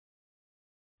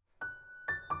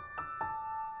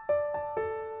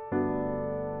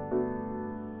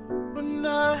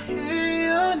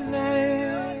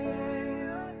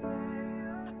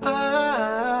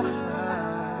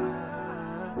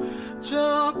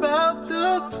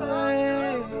to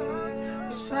play.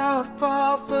 That's how I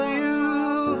fall for you.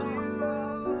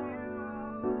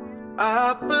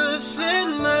 Opposite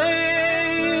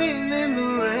lane in the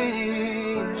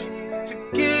range to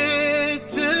get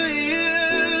to you,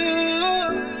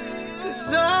 'cause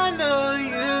I know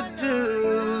you do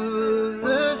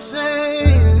the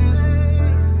same.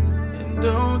 And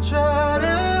don't try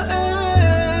to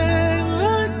act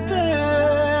like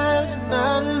there's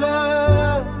not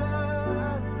love,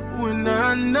 when I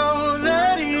know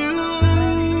that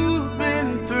you've been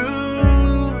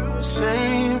through the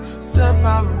same stuff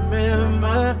I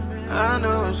remember. I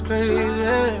know it's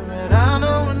crazy, but I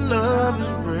know when love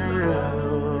is real.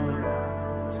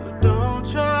 So don't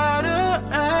try to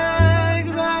act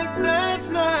like that's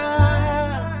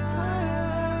not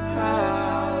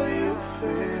how you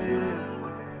feel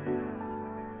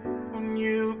when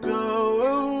you go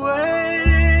away.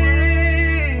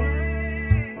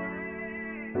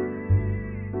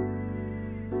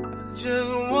 I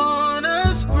just wanna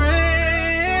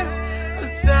scream,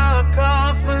 that's how I call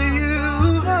for you.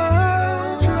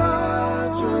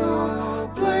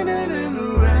 Blinded in the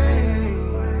rain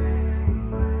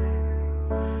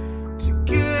to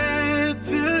get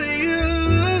to you,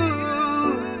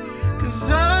 'cause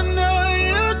I know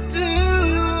you do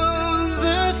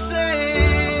the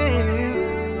same.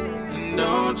 And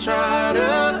don't try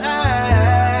to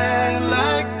act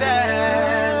like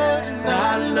that's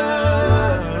not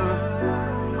love,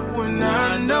 when I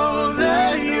know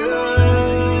that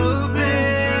you've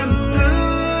been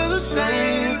through the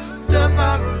same stuff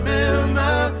I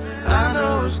remember. I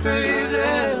know it's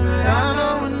crazy, but I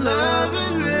know when love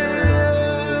is real.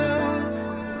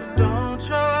 So don't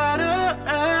try to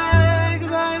act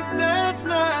like that's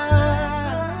not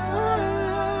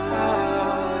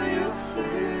how you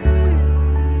feel.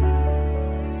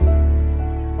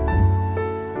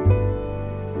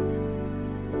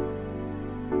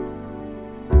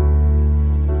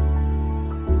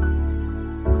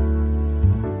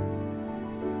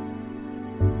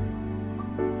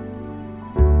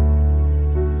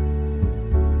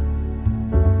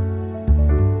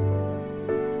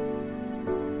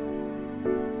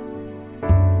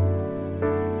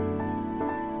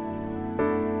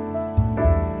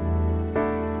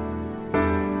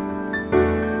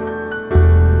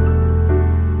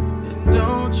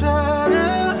 Don't try to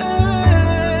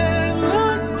act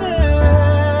like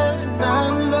there's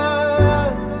not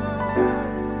love,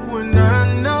 when I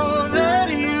know that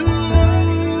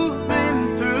you've been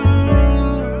through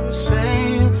the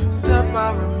same stuff I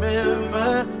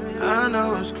remember. I know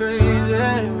it's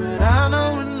crazy, but I